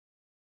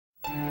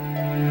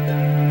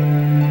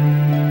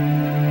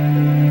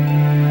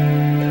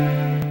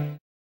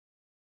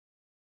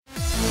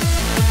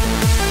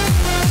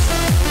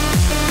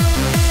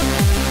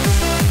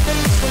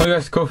Hello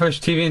guys,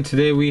 CoolFishTV, and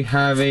today we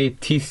have a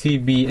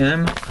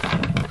TCBM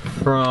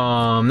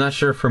from, not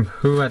sure from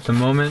who at the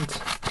moment.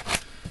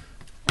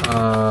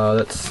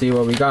 Let's see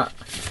what we got.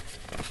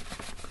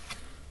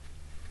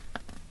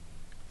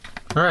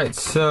 Alright,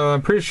 so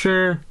I'm pretty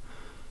sure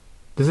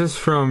this is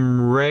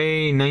from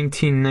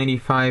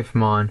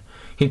Ray1995mon.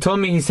 He told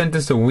me he sent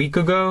this a week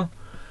ago,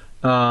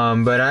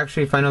 but I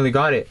actually finally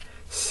got it.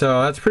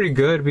 So that's pretty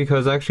good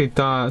because I actually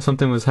thought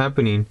something was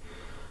happening.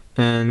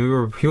 And we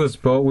were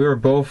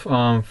both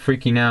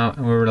freaking out,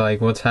 and we were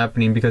like, what's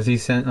happening, because he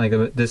sent like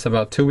this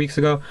about 2 weeks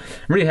ago.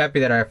 I'm really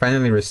happy that I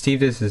finally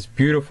received this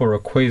beautiful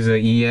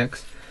Rayquaza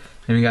EX,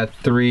 and we got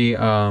 3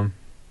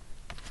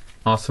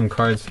 awesome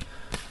cards.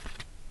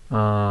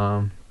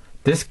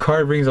 This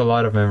card brings a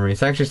lot of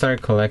memories. I actually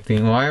started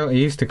collecting. Well, I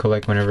used to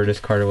collect whenever this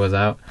card was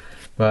out,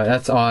 but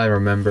that's all I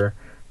remember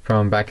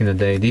from back in the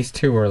day. These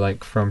 2 were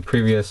like from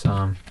previous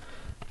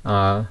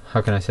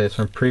how can I say this,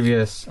 from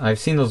previous, I've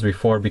seen those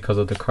before because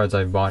of the cards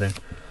I've bought in.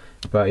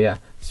 But yeah,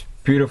 it's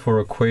beautiful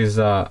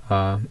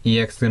Rayquaza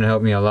EX is gonna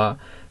help me a lot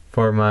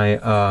for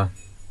my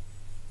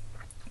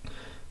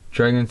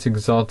Dragon's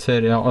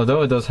Exalted.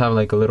 Although it does have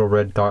like a little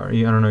red dot,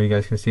 I don't know if you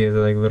guys can see it,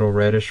 like a little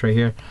reddish right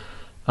here.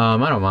 I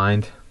don't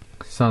mind,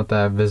 it's not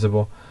that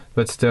visible,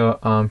 but still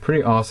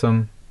pretty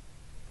awesome.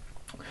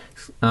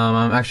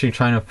 I'm actually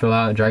trying to fill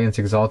out Dragon's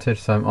Exalted,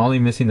 so I'm only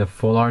missing the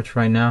full arch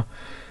right now.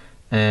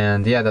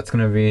 And yeah, that's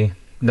gonna be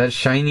that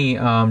shiny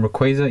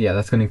Rayquaza. Yeah,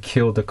 that's gonna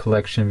kill the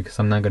collection because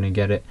I'm not gonna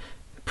get it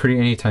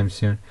anytime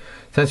soon.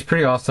 So that's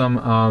pretty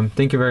awesome.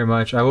 Thank you very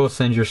much. I will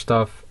send your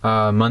stuff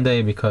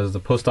Monday because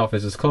the post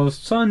office is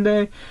closed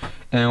Sunday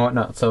and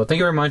whatnot. So thank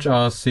you very much.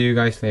 I'll see you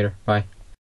guys later. Bye.